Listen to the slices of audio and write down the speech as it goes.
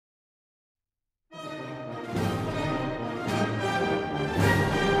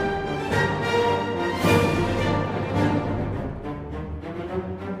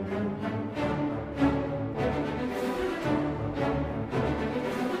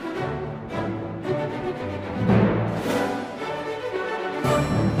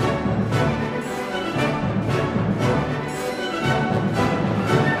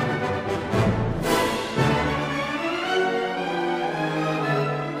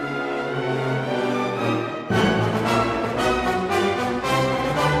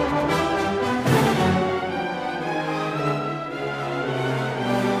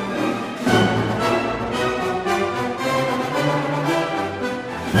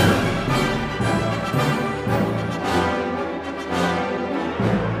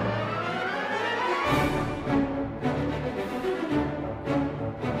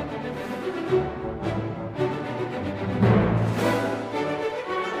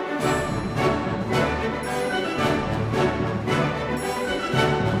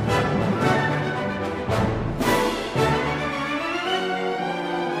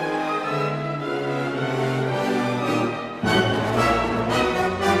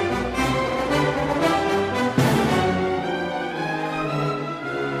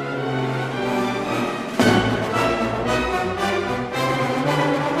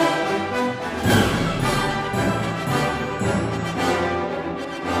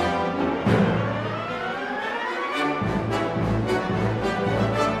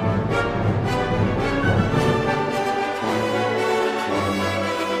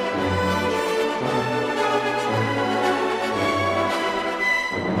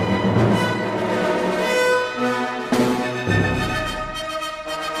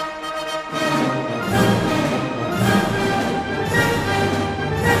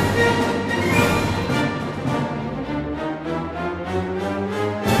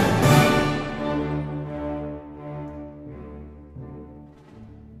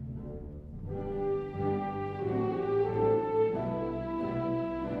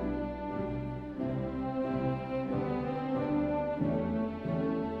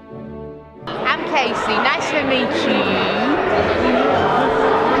I'm Casey. Nice to meet you.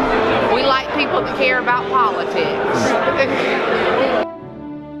 We like people that care about politics.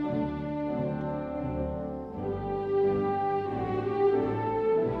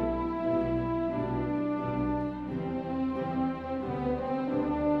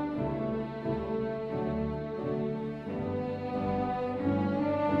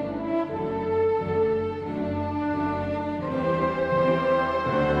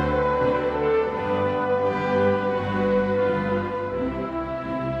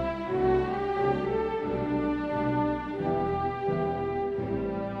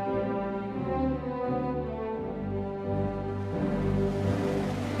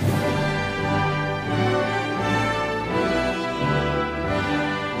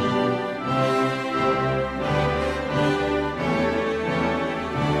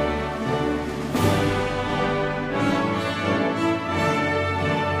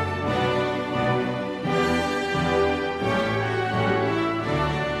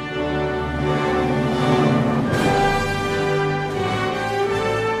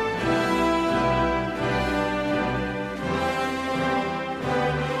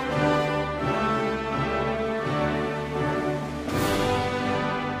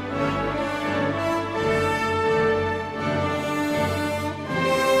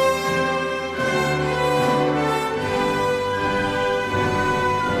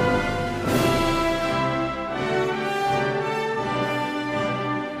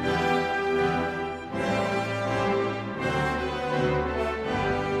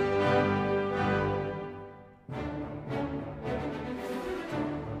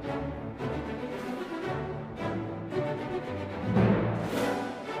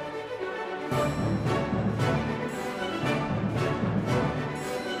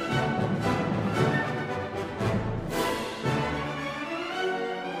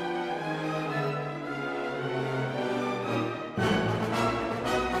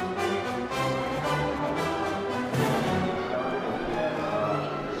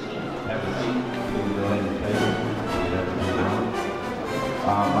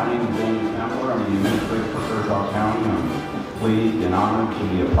 My name is Guinn. I'm the administrator for Kershaw County. I'm pleased and honored to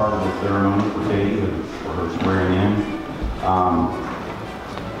be a part of the ceremony for Katie for her swearing in.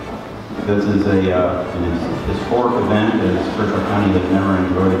 This is an historic event, as Kershaw County has never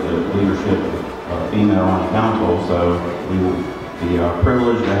enjoyed the leadership of female on council, so we will be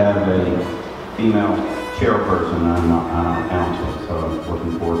privileged to have a female chairperson on our council, so I'm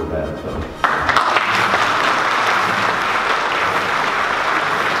looking forward to that.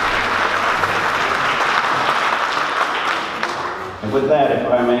 And with that,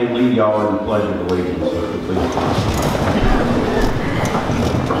 if I may lead y'all in the Pledge of Allegiance, so if you please.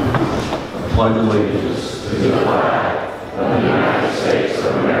 I pledge allegiance to the flag of the United States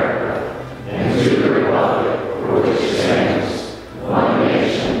of America and to the republic for which it stands, one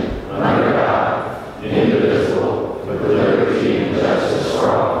nation, under God, indivisible, with liberty and justice for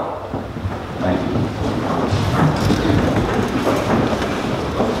all. Thank you.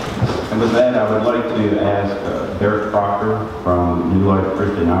 And with that, I would like to ask Derek Proctor from New Life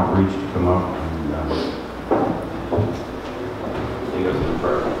Christian Outreach to come up and lead us in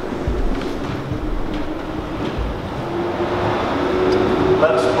prayer.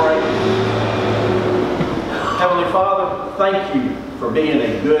 Let us pray. Heavenly Father, thank you for being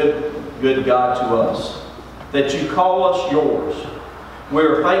a good God to us, that you call us yours. We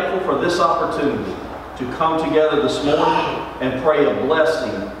are thankful for this opportunity to come together this morning and pray a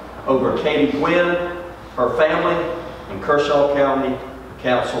blessing over Katie Guinn, her family, and Kershaw County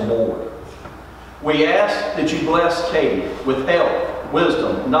Council Board. We ask that you bless Katie with health,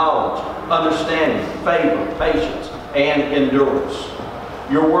 wisdom, knowledge, understanding, favor, patience, and endurance.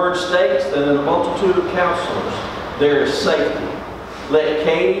 Your word states that in a multitude of counselors there is safety. Let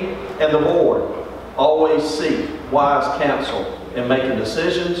Katie and the board always seek wise counsel in making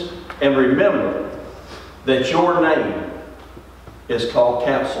decisions, and remember that your name is called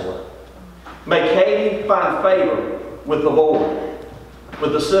Counselor. May Katie find favor with the board,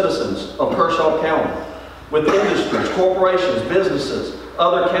 with the citizens of Kershaw County, with industries, corporations, businesses,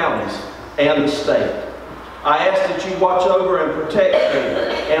 other counties, and the state. I ask that you watch over and protect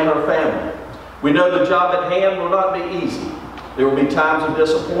Katie and her family. We know the job at hand will not be easy. There will be times of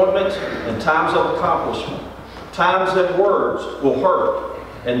disappointment and times of accomplishment. Times that words will hurt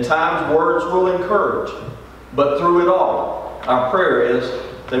and times words will encourage. But through it all, our prayer is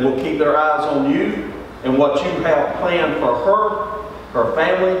they will keep their eyes on you and what you have planned for her, her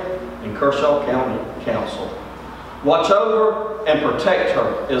family, and Kershaw County Council. Watch over and protect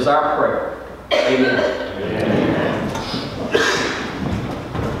her is our prayer. Amen.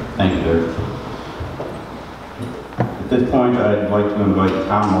 Thank you, Derek. this point, I'd like to invite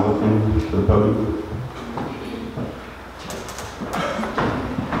Tom Mulligan to the podium.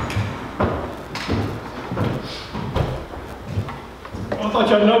 I thought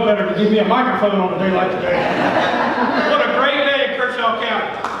y'all know better to give me a microphone on a day like today. What a great day in Kershaw County.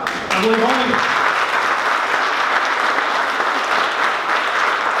 I believe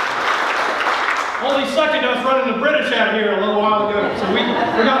only second us running the British out of here a little while ago. So we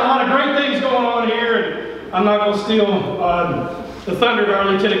got a lot of great things going on here, and I'm not going to steal the thunder of our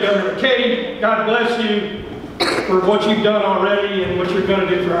Lieutenant Governor. Katie, God bless you for what you've done already and what you're going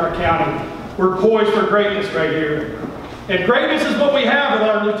to do for our county. We're poised for greatness right here. And greatness is what we have with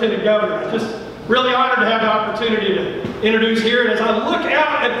our Lieutenant Governor. I'm just really honored to have the opportunity to introduce here. And as I look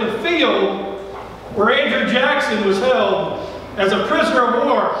out at the field where Andrew Jackson was held as a prisoner of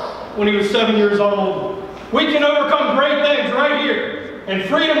war when he was 7 years old, we can overcome great things right here. And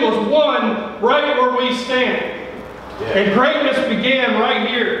freedom was won right where we stand. And greatness began right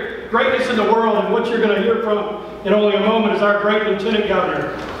here. Greatness in the world, and what you're going to hear from in only a moment is our great Lieutenant Governor,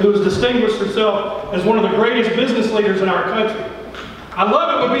 who has distinguished herself as one of the greatest business leaders in our country. I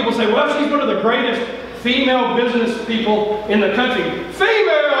love it when people say, well, she's one of the greatest female business people in the country.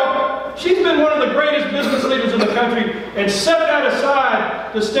 Female! She's been one of the greatest business leaders in the country, and set that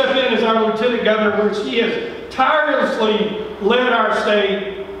aside to step in as our Lieutenant Governor, where she has tirelessly led our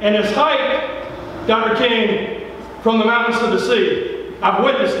state and has hiked, Dr. King, from the mountains to the sea. I've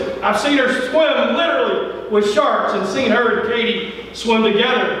witnessed it. I've seen her swim literally with sharks, and seen her and Katie swim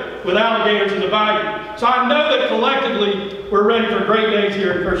together with alligators in the bayou. So I know that collectively we're ready for great days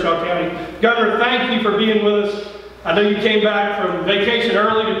here in Kershaw County. Governor, thank you for being with us. I know you came back from vacation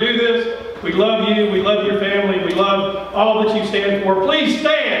early to do this. We love you. We love your family. We love all that you stand for. Please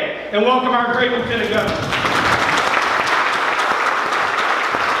stand and welcome our great Lieutenant Governor.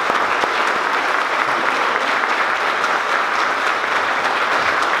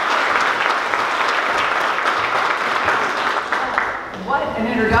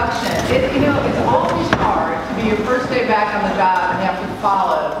 It's always hard to be your first day back on the job and have to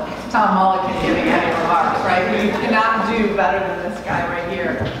follow Tom Mulligan giving any remarks, right? You cannot do better than this guy right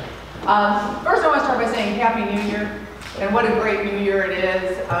here. First, I want to start by saying Happy New Year, and what a great New Year it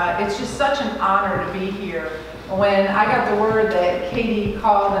is. It's just such an honor to be here. When I got the word that Katie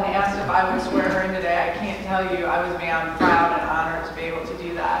called and asked if I would swear her in today, I can't tell you, I was beyond proud and honored to be able to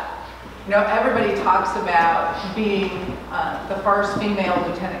do that. You know, everybody talks about being the first female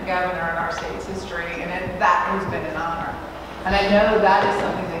lieutenant governor in our state's history, and that has been an honor. And I know that is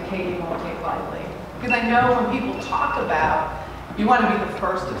something that Katie won't take lightly. Because I know when people talk about, you want to be the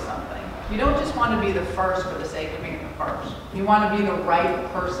first of something. You don't just want to be the first for the sake of being the first. You want to be the right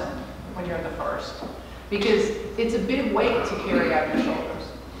person when you're the first. Because it's a big weight to carry on your shoulders.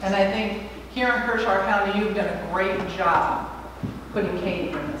 And I think here in Kershaw County, you've done a great job putting Katie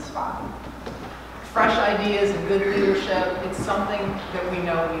in this spot. Fresh ideas and good leadership, it's something that we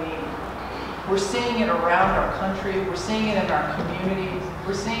know we need. We're seeing it around our country, we're seeing it in our communities,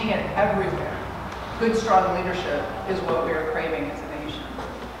 we're seeing it everywhere. Good, strong leadership is what we are craving as a nation.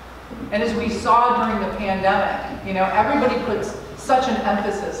 And as we saw during the pandemic, you know, everybody puts such an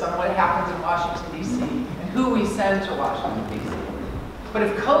emphasis on what happens in Washington, D.C. and who we send to Washington, D.C. But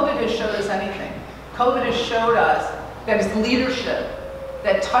if COVID has showed us anything, COVID has showed us that it's leadership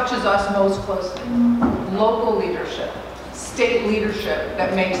that touches us most closely. Local leadership, state leadership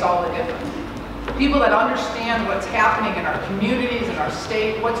that makes all the difference. People that understand what's happening in our communities, in our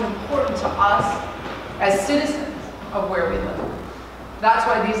state, what's important to us as citizens of where we live. That's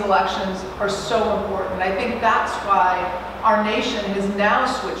why these elections are so important. I think that's why our nation has now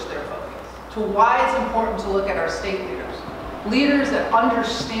switched their focus to why it's important to look at our state leaders. Leaders that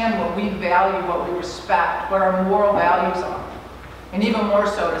understand what we value, what we respect, what our moral values are. And even more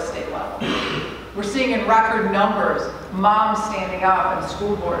so at a state level. We're seeing in record numbers moms standing up in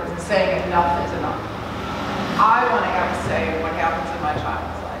school boards and saying enough is enough. I want to have a say in what happens in my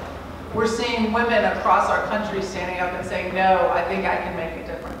child's life. We're seeing women across our country standing up and saying, no, I think I can make a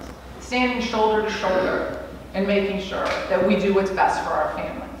difference. Standing shoulder to shoulder and making sure that we do what's best for our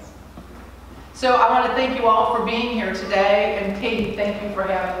families. So I want to thank you all for being here today, and Katie, thank you for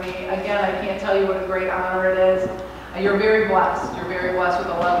having me. Again, I can't tell you what a great honor it is. You're very blessed. You're very blessed with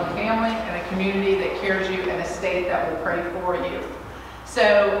a loving family and a community that cares you and a state that will pray for you.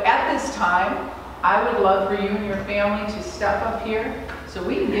 So at this time, I would love for you and your family to step up here so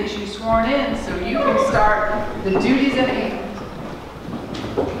we can get you sworn in so you can start the duties at hand.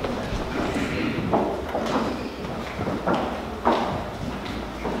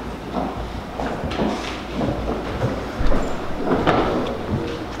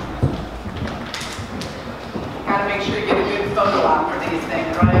 Make sure you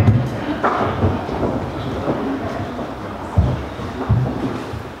right?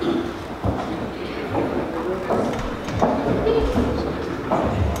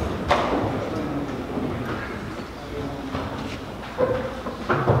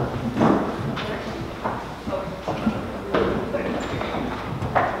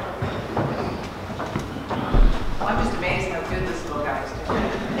 I'm just amazed how good this little guy's doing.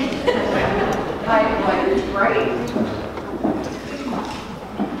 Like, great.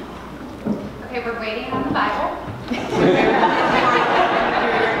 Okay, we're waiting on the Bible.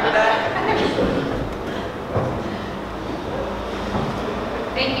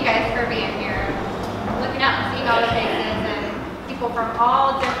 Thank you guys for being here. Looking out and seeing all the faces and people from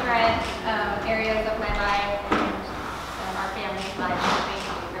all different areas of my life and our family's life. Thank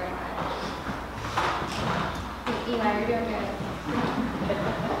you very much. Eli, you're doing good.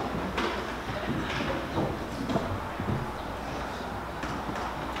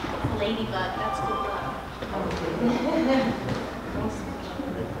 Ladybug, that's good luck.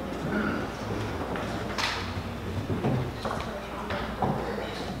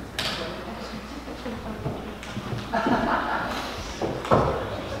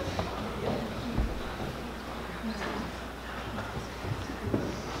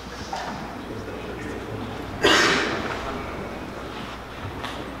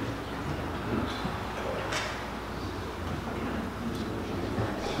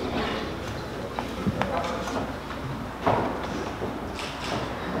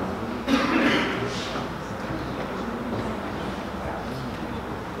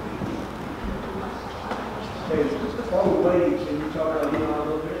 Oh, wait, can you talk about Eli a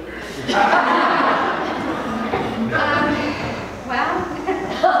little bit? Well,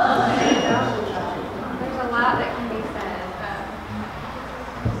 there's a lot that can be said.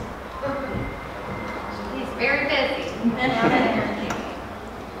 He's very busy.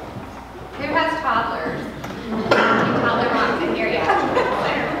 Who has toddlers? Your toddler wants to hear you.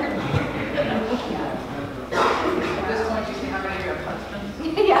 At this point, you see how many of your husbands?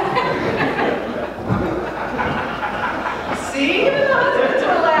 Yeah. See? Even the husbands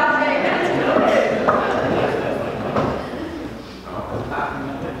were laughing. That's good.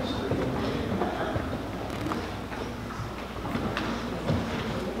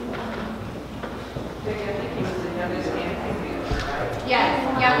 I think he was the youngest campaign manager, right? Yes,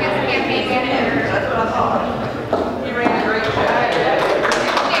 youngest campaign manager. That's what I thought. He ran a great show.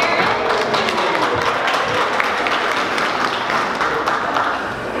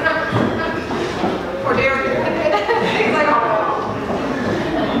 Poor Derek. He's like, oh.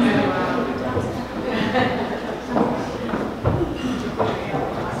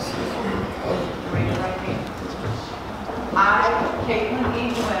 I, Caitlin E.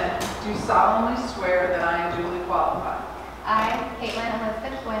 Guinn, do solemnly swear that I am duly qualified. I, Caitlin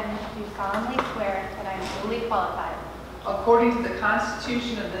Elizabeth Guinn, do solemnly swear that I am duly qualified, According to the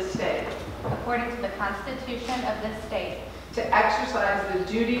Constitution of this state, according to the Constitution of this state, to exercise the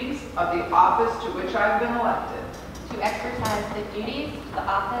duties of the office to which I have been elected, to exercise the duties of the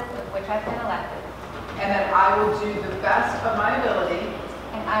office of which I've been elected, and that I will do the best of my ability,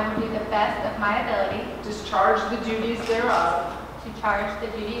 and I will do the best of my ability discharge the duties thereof, to charge the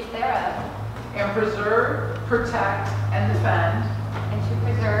duties thereof, and preserve, protect, and defend and to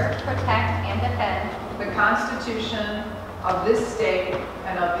preserve, protect, and defend the Constitution of this state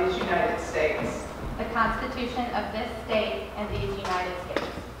and of these United States. the Constitution of this state and these United States.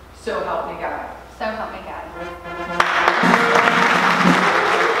 So help me God. So help me God.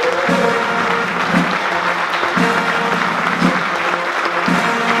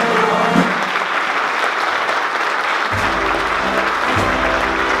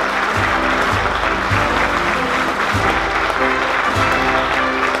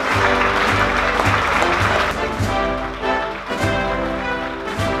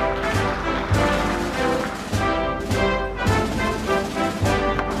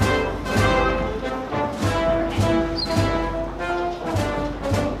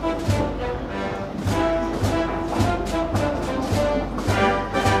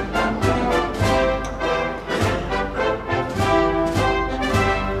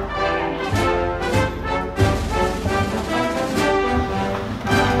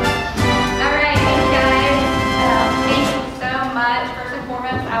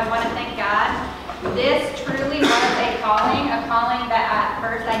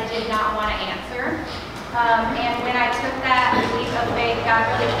 And when I took that leap of faith, God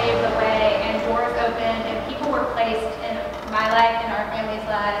really paved the way and doors opened and people were placed in my life and our family's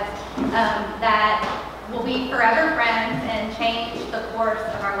lives that will be forever friends and change the course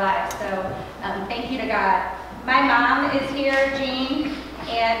of our lives. So thank you to God. My mom is here, Jean,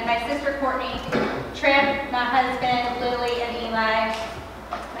 and my sister Courtney, Tripp, my husband, Lily, and Eli.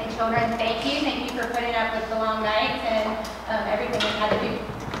 My children, thank you. Thank you for putting up with the long nights and everything we had to do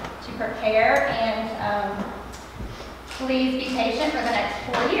to prepare. And please be patient for the next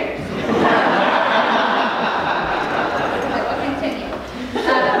 4 years. It will continue.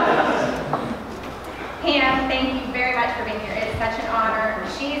 Pam, thank you very much for being here. It's such an honor.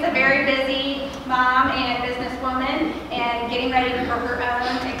 She's a very busy mom and businesswoman and getting ready for her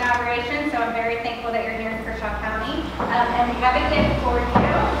own inauguration, so I'm very thankful that you're here in Kershaw County. And we have a gift for you.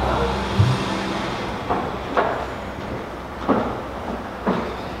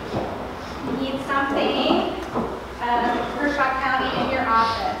 Need something, Kershaw County in your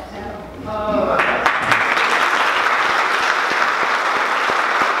office.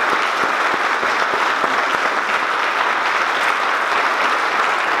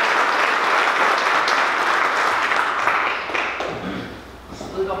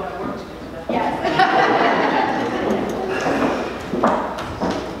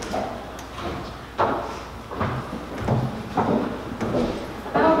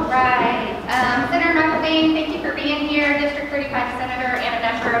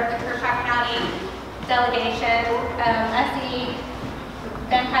 Delegation,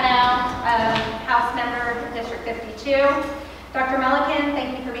 House Member, District 52. Dr. Mulliken,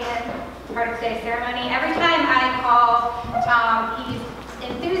 thank you for being part of today's ceremony. Every time I call Tom, he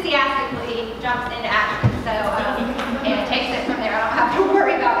enthusiastically jumps into action, so and takes it from there. I don't have to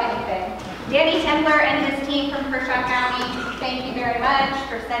worry about anything. Danny Tendler and his team from Kershaw County, thank you very much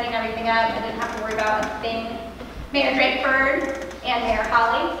for setting everything up. I didn't have to worry about a thing. Mayor Drakeford and Mayor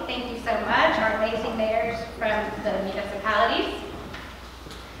Holly, thank you so much, our amazing mayors from the municipalities.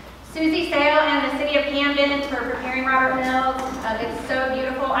 Susie Sale and the City of Camden for preparing Robert Mills. It's so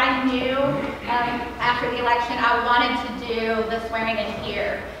beautiful. I knew after the election I wanted to do the swearing in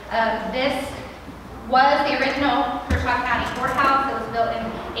here. This was the original Kershaw County Courthouse. It was built in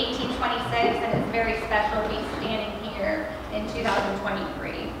 1826 and it's very special to be standing here in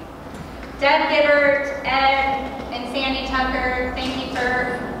 2023. Deb Gibbert, Ed, and Sandy Tucker, thank you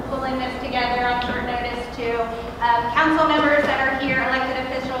for pulling this together on short notice too. Council members that are here, elected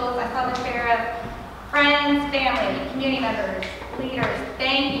officials, I saw the sheriff, friends, family, community members, leaders,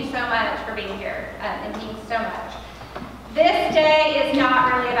 thank you so much for being here. It means so much. This day is not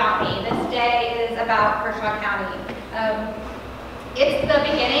really about me. This day is about Kershaw County. It's the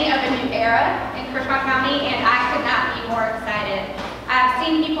beginning of a new era in Kershaw County, and I could not be more excited. I've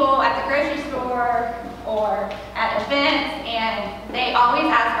seen people at the grocery store or at events, and they always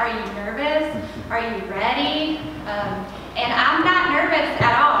ask, are you nervous? Are you ready? And I'm not nervous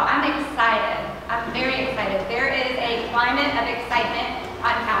at all. I'm excited. I'm very excited. There is a climate of excitement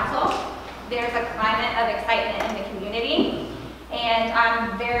on council. There's a climate of excitement in the community, and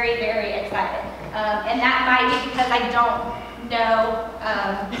I'm very, very excited. And that might be because I don't know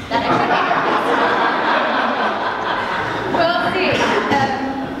that I should be nervous. We'll see.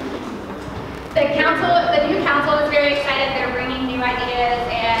 The new council is very excited. They're bringing new ideas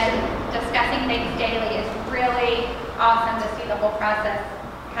and discussing things daily. It's really awesome to see the whole process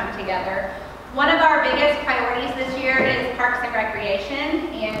come together. One of our biggest priorities this year is Parks and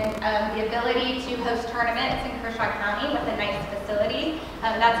Recreation and the ability to host tournaments in Kershaw County with a nice facility.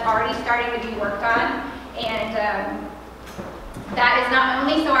 That's already starting to be worked on. And that is not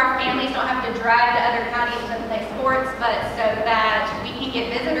only so our families don't have to drive to other counties to play sports, but so that we can get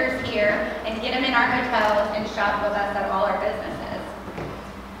visitors here and get them in our hotels and shop with us at all our businesses.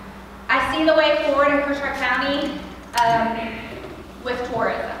 I see the way forward in Kershaw County with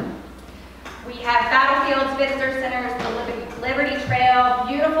tourism. We have battlefields, visitor centers, the Liberty Trail,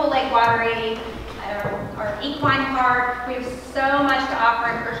 beautiful Lake Wateree, our equine park. We have so much to offer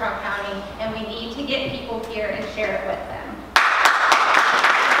in Kershaw County, and we need to get people here and share it with them.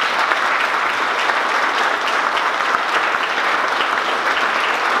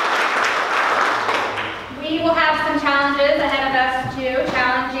 We will have some challenges ahead of us too.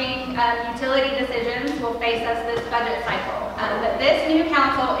 Challenging utility decisions will face us this budget cycle. But this new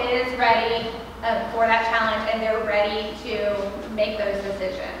council is ready for that challenge, and they're ready to make those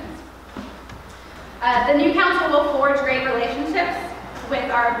decisions. The new council will forge great relationships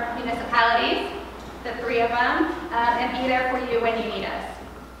with our municipalities, the three of them, and be there for you when you need us.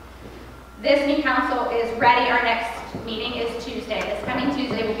 This new council is ready. Our next meeting is Tuesday. This coming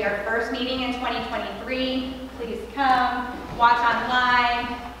Tuesday will be our first meeting in 2023. Please come, watch online,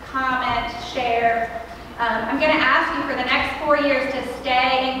 comment, share. I'm going to ask you for the next 4 years to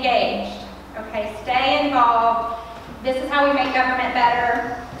stay engaged, okay? Stay involved. This is how we make government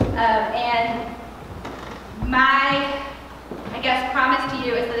better. And my, I guess, promise to you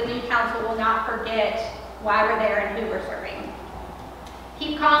why we're there and who we're serving.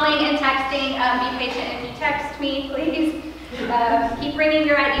 Keep calling and texting. Be patient if you text me, please. Keep bringing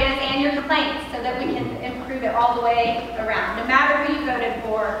your ideas and your complaints so that we can improve it all the way around. No matter who you voted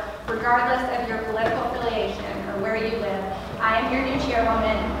for, regardless of your political affiliation or where you live, I am your new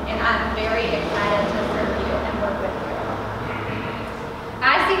chairwoman, and I'm very excited to serve you and work with you.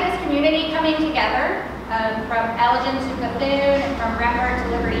 I see this community coming together from Elgin to Bethune and from Bremer to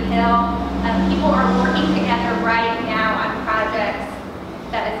Liberty Hill. People are working together right now on projects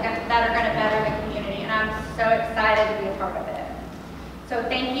that are going to better the community, and I'm so excited to be a part of it. So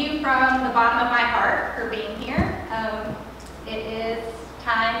thank you from the bottom of my heart for being here. It is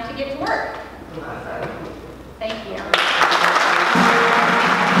time to get to work. Thank you.